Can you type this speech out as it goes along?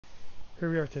Here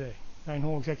we are today,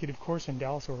 9-hole executive course in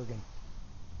Dallas, Oregon.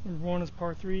 Number 1 is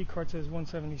par 3, card says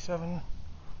 177. I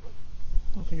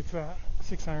don't think it's that.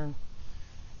 6 iron.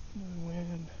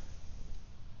 Wind.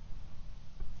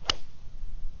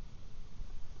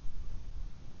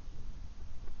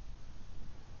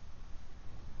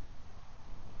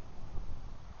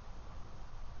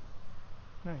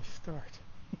 Nice start.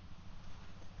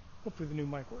 Hopefully the new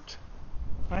mic works.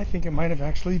 I think it might have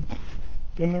actually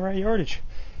been the right yardage.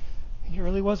 I think it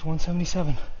really was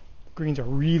 177. The greens are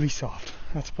really soft.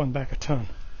 That spun back a ton.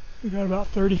 We got about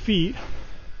 30 feet.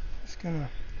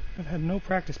 I've had no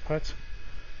practice putts.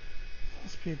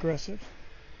 Let's be aggressive.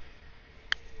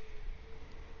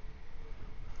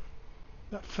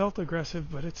 That felt aggressive,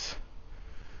 but it's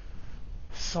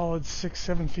a solid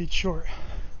 6-7 feet short.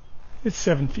 It's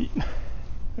 7 feet.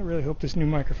 I really hope this new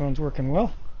microphone's working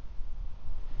well.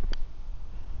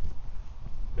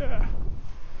 Yeah.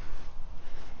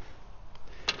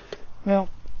 Well,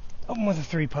 I'm with a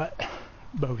 3-putt.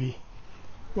 Bogey.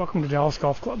 Welcome to Dallas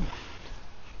Golf Club.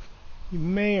 You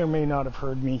may or may not have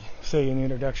heard me say in the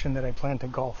introduction that I plan to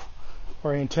golf,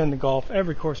 or I intend to golf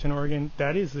every course in Oregon.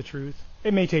 That is the truth.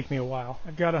 It may take me a while.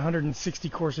 I've got 160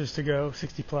 courses to go,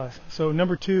 60 plus. So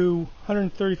number 2,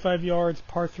 135 yards,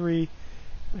 par 3.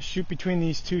 I'll shoot between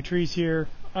these two trees here.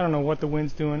 I don't know what the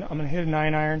wind's doing. I'm going to hit a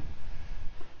 9 iron.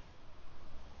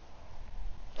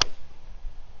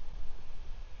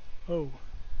 Oh.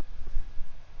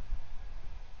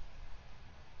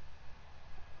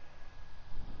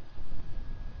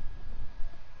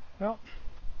 Well,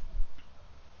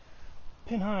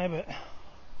 pin high, but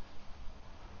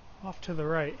off to the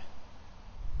right.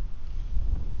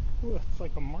 Ooh, it's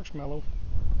like a marshmallow.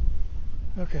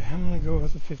 Okay, I'm going to go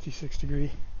with a 56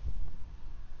 degree.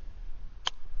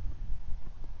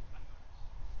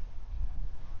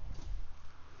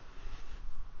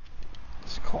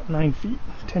 Let's call it 9 feet,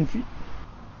 10 feet.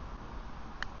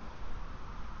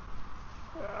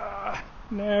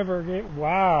 Never get,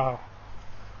 wow.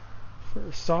 For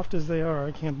as soft as they are,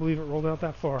 I can't believe it rolled out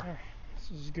that far. Right,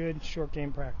 this is good short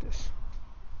game practice.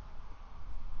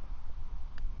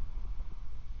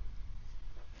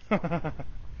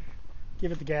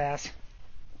 Give it the gas.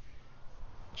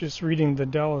 Just reading the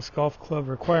Dallas Golf Club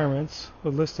requirements, a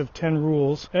list of 10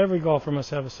 rules. Every golfer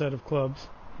must have a set of clubs.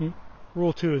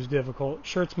 Rule 2 is difficult.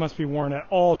 Shirts must be worn at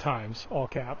all times, all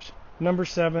caps. Number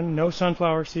 7, no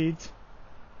sunflower seeds.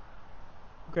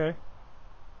 Okay.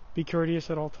 Be courteous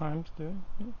at all times.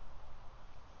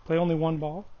 Play only one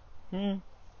ball. This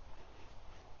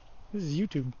is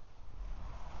YouTube.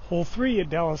 Hole 3 at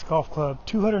Dallas Golf Club.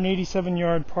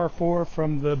 287-yard par 4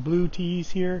 from the blue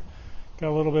tees here. Got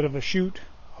a little bit of a shoot.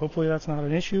 Hopefully that's not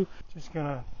an issue. Just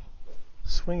gonna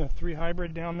swing a 3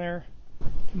 hybrid down there.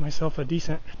 Get myself a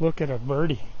decent look at a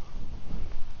birdie.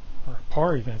 Or a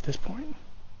par even at this point.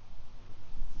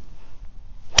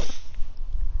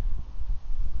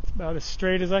 About as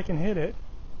straight as I can hit it.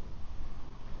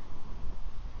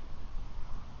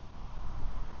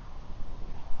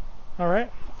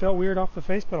 Alright, felt weird off the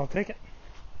face, but I'll take it.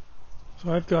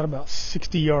 So I've got about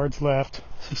 60 yards left,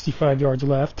 65 yards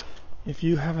left. If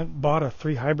you haven't bought a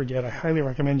 3 hybrid yet, I highly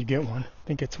recommend you get one. I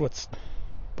think it's what's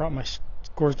brought my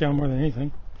scores down more than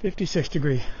anything. 56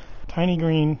 degree, tiny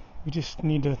green. We just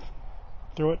need to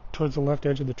throw it towards the left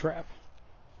edge of the trap.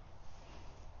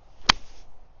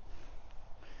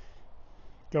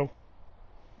 Go.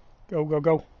 Go, go,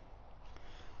 go.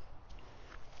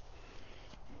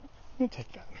 We'll take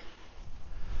that.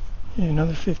 Yeah,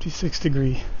 another 56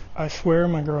 degree. I swear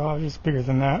my garage is bigger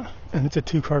than that, and it's a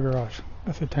 2-car garage.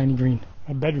 That's a tiny green.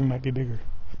 My bedroom might be bigger.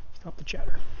 Stop the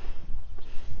chatter.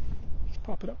 Just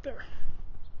pop it up there.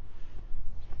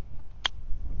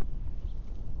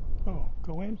 Oh,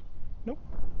 go in? Nope.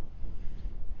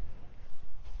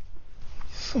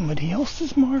 Somebody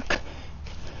else's mark.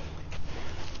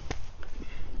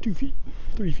 2 feet,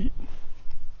 3 feet.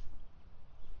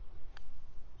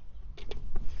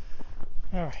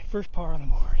 Alright, first par on the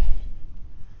board.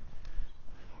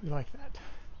 We like that.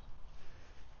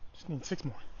 Just need 6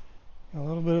 more. A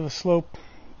little bit of a slope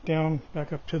down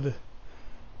back up to the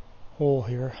hole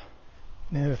here.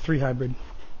 And then a 3 hybrid.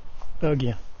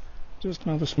 Again, just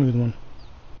another smooth one.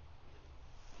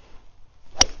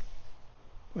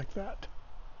 Like that.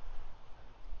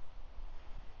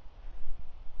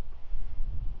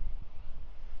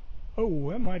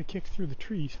 Oh, that might have kicked through the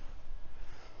trees.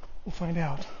 We'll find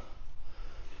out.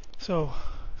 So,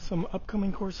 some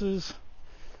upcoming courses.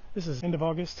 This is end of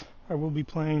August. I will be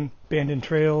playing Bandon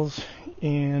Trails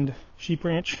and Sheep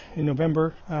Ranch in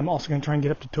November. I'm also going to try and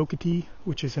get up to Tokatee,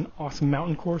 which is an awesome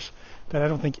mountain course that I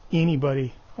don't think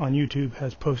anybody on YouTube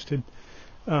has posted.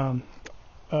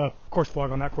 course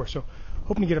vlog on that course. So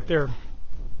hoping to get up there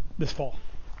this fall.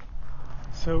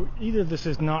 So either this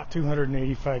is not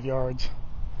 285 yards,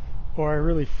 or I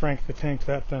really franked the tank to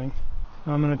that thing.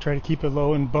 I'm going to try to keep it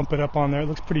low and bump it up on there. It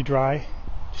looks pretty dry.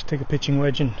 Just take a pitching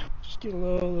wedge and just get a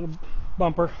little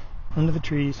bumper under the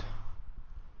trees.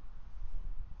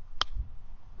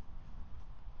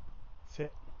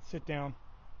 Sit down.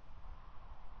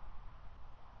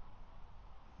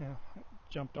 Yeah, it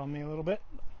jumped on me a little bit.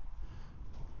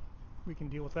 We can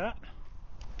deal with that.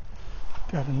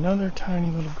 Got another tiny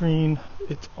little green.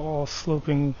 It's all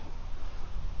sloping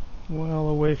well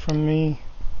away from me.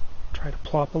 Try to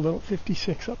plop a little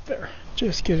 56 up there.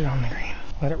 Just get it on the green.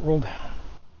 Let it roll down.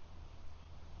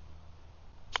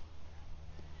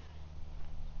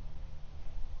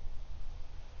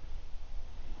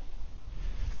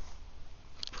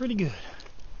 Pretty good.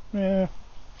 Yeah.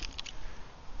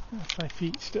 5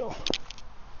 feet still.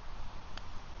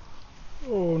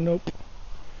 Oh, nope.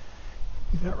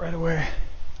 Do that right away.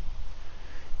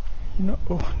 You know,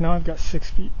 oh, now I've got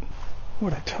 6 feet.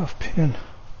 What a tough pin.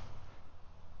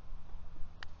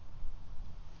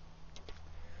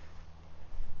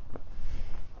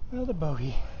 Another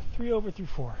bogey. 3 over through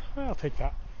 4. I'll take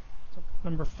that.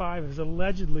 Number 5 is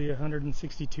allegedly a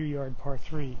 162 yard par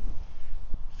 3.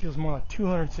 Feels more like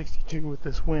 262 with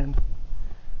this wind.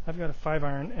 I've got a 5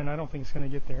 iron and I don't think it's going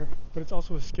to get there. But it's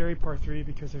also a scary par 3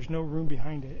 because there's no room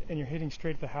behind it and you're hitting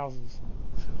straight at the houses.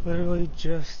 So literally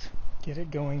just get it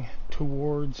going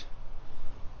towards,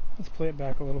 let's play it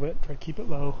back a little bit, try to keep it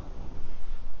low.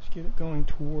 Just get it going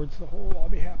towards the hole, I'll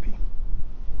be happy.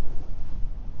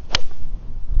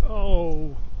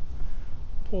 Oh,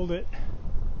 pulled it.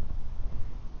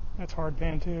 That's hard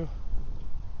pan too.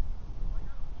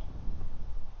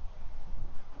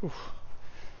 Oof.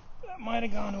 That might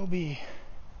have gone OB.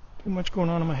 Too much going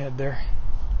on in my head there.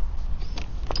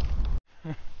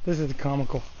 This is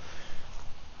comical.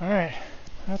 Alright,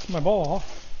 that's my ball.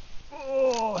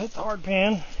 Oh, hit the hard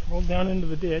pan. Rolled down into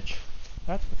the ditch.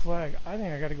 That's the flag. I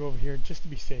think I gotta go over here just to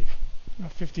be safe.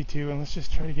 52, and let's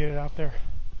just try to get it out there.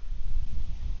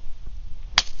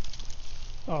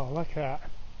 Oh, like that.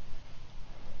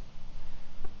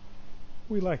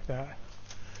 We like that.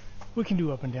 We can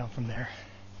do up and down from there.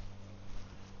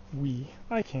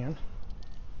 I can.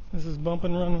 This is bump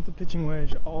and run with the pitching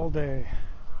wedge all day.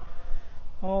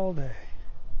 All day.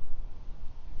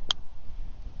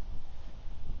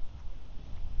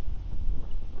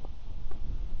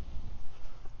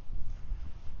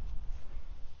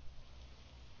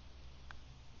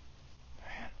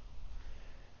 Man.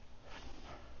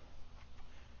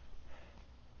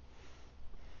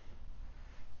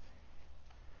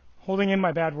 Holding in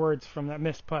my bad words from that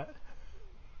missed putt.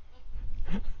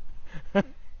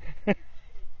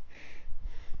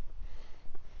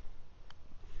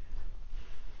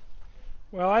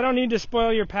 Well, I don't need to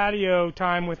spoil your patio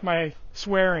time with my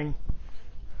swearing.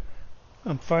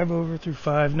 I'm 5 over through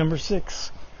 5, number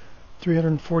 6,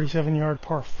 347 yard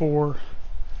par 4,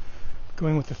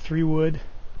 going with the 3 wood.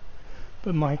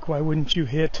 But Mike, why wouldn't you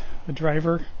hit the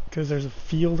driver? Because there's a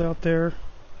field out there,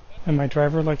 and my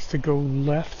driver likes to go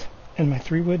left, and my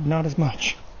 3 wood not as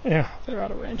much. Yeah, they're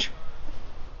out of range.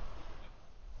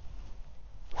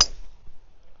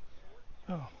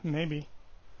 Oh, maybe.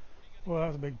 Well, that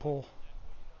was a big pull.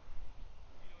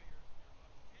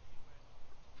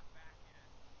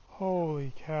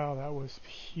 Holy cow, that was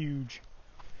huge.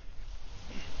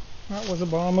 That was a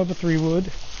bomb of a 3 wood.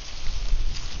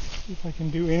 See if I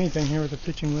can do anything here with a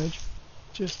pitching wedge.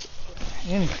 Just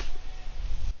anyway.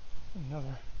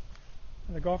 Another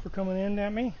golfer coming in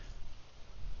at me.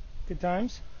 Good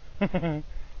times. Get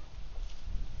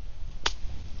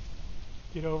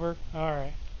over.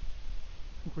 Alright.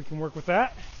 I think we can work with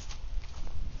that.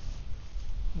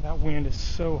 That wind is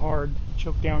so hard.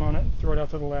 Choke down on it, throw it out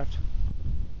to the left.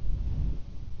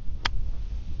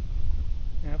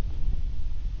 Yep.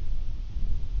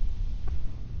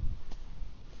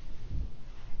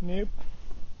 Nope.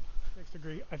 6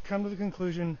 degree. I've come to the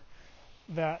conclusion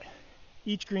that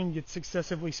each green gets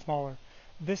successively smaller.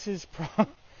 This is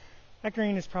that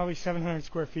green is probably 700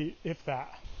 square feet, if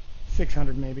that.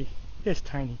 600 maybe. It's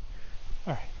tiny.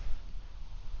 All right.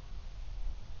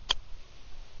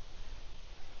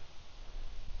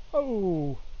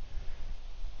 Oh.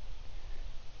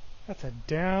 That's a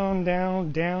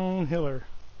downhiller.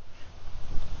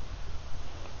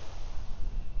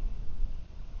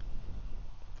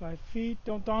 Five feet,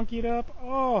 don't donkey it up.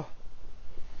 Oh.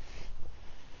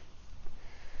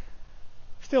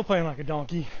 Still playing like a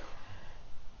donkey.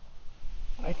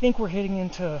 I think we're hitting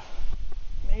into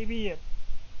maybe a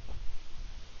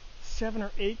 7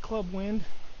 or 8 club wind.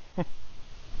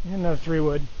 And another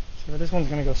 3-wood. So this one's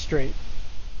going to go straight.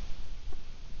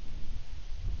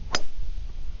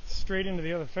 Straight into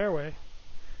the other fairway.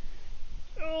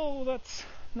 Oh, that's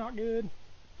not good.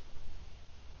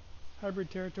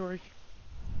 Hybrid territory.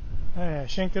 I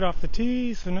shanked it off the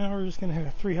tee, so now we're just going to hit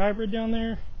a 3 hybrid down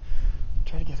there.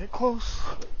 Try to get it close.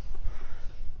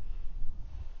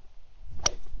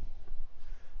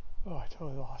 Oh, I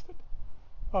totally lost it.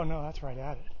 Oh no, that's right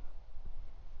at it.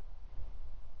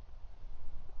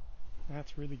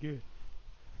 That's really good.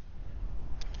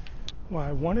 Well,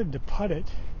 I wanted to putt it,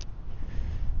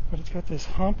 but it's got this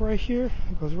hump right here.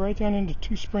 It goes right down into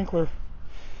 2 sprinkler.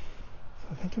 So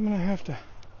I think I'm going to have to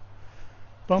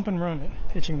bump and run it,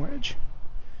 pitching wedge.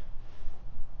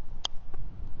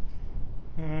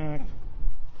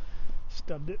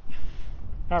 Stubbed it.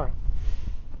 Alright.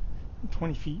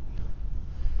 20 feet.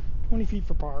 20 feet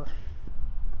for par.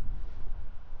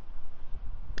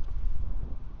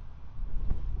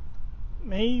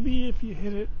 Maybe if you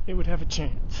hit it, it would have a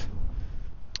chance.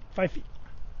 5 feet.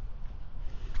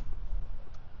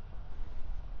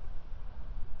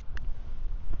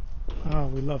 Oh,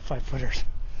 we love 5-footers.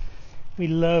 We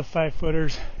love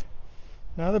 5-footers.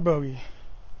 Another bogey.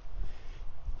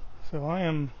 So I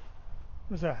am,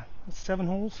 what's that? That's 7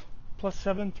 holes? Plus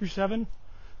 7 through 7?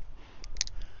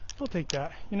 I'll take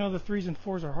that. You know, the 3s and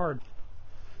 4s are hard.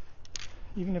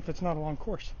 Even if it's not a long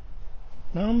course.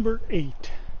 Number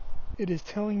 8. It is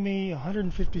telling me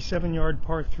 157 yard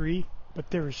par 3, but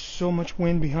there is so much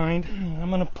wind behind. I'm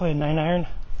going to play a 9-iron.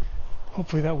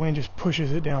 Hopefully that wind just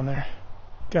pushes it down there.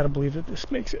 Gotta believe that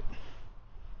this makes it.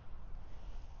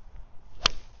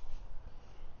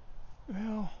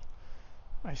 Well,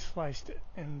 I sliced it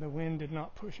and the wind did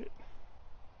not push it.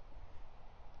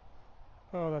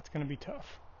 Oh, that's going to be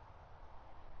tough.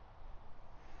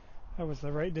 That was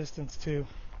the right distance to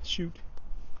shoot.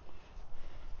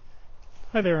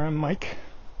 Hi there, I'm Mike.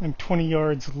 I'm 20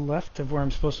 yards left of where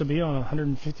I'm supposed to be on a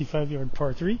 155 yard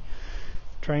par 3,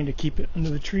 trying to keep it under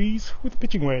the trees with a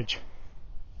pitching wedge.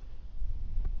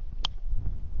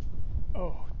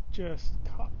 Oh, just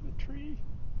caught the tree.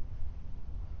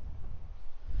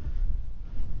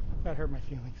 That hurt my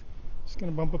feelings. Just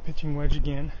gonna bump a pitching wedge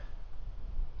again.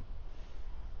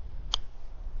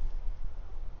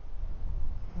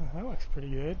 Oh, that looks pretty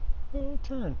good. Oh,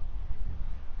 turn.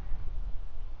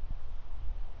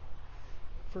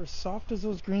 For as soft as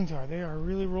those greens are, they are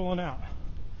really rolling out.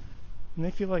 And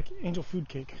they feel like angel food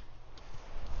cake.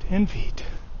 10 feet.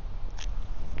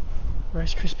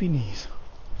 Rice Krispie knees.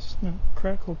 Snap,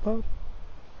 crackle, pop.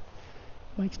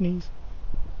 Mike's knees.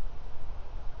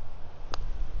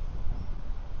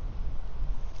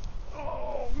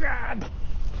 Oh, God!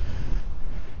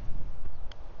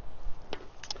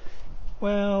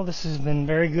 Well, this has been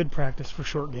very good practice for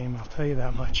short game, I'll tell you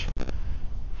that much.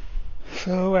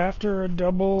 So after a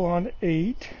double on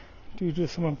 8, due to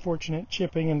some unfortunate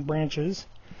chipping and branches,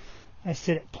 I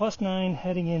sit at +9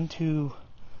 heading into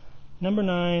number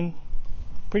 9,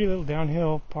 pretty little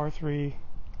downhill, par 3,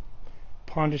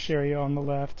 pondish area on the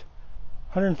left,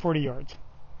 140 yards.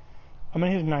 I'm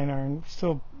going to hit a 9-iron,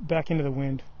 still back into the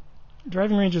wind.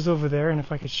 Driving range is over there, and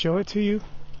if I could show it to you,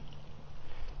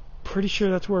 pretty sure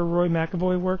that's where Roy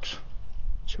McAvoy works.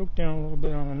 Choke down a little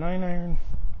bit on a 9-iron.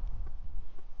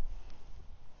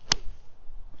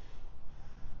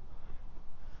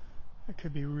 That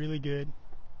could be really good.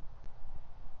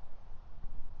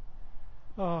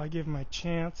 Oh, I give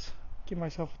myself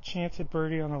a chance at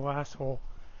birdie on the last hole.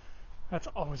 That's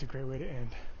always a great way to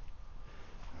end.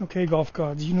 Okay, golf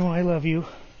gods, you know I love you.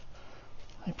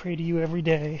 I pray to you every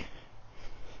day.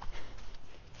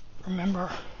 Remember,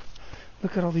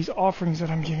 look at all these offerings that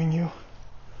I'm giving you.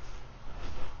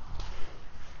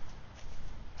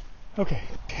 Okay,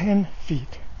 10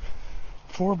 feet.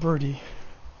 4 birdie.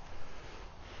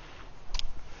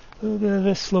 A little bit of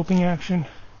this sloping action.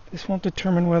 This won't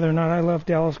determine whether or not I love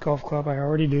Dallas Golf Club. I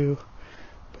already do.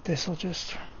 But this will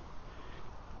just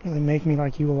really make me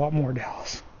like you a lot more,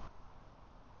 Dallas.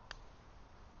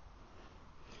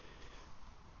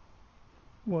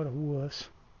 What a wuss.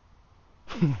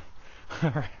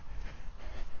 Alright.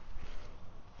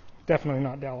 Definitely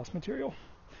not Dallas material.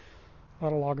 A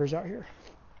lot of loggers out here.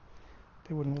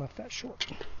 They wouldn't have left that short.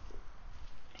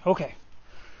 Okay.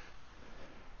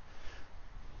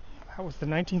 That was the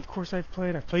 19th course I've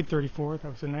played. I've played 34. That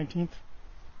was the 19th.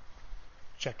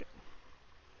 Check it.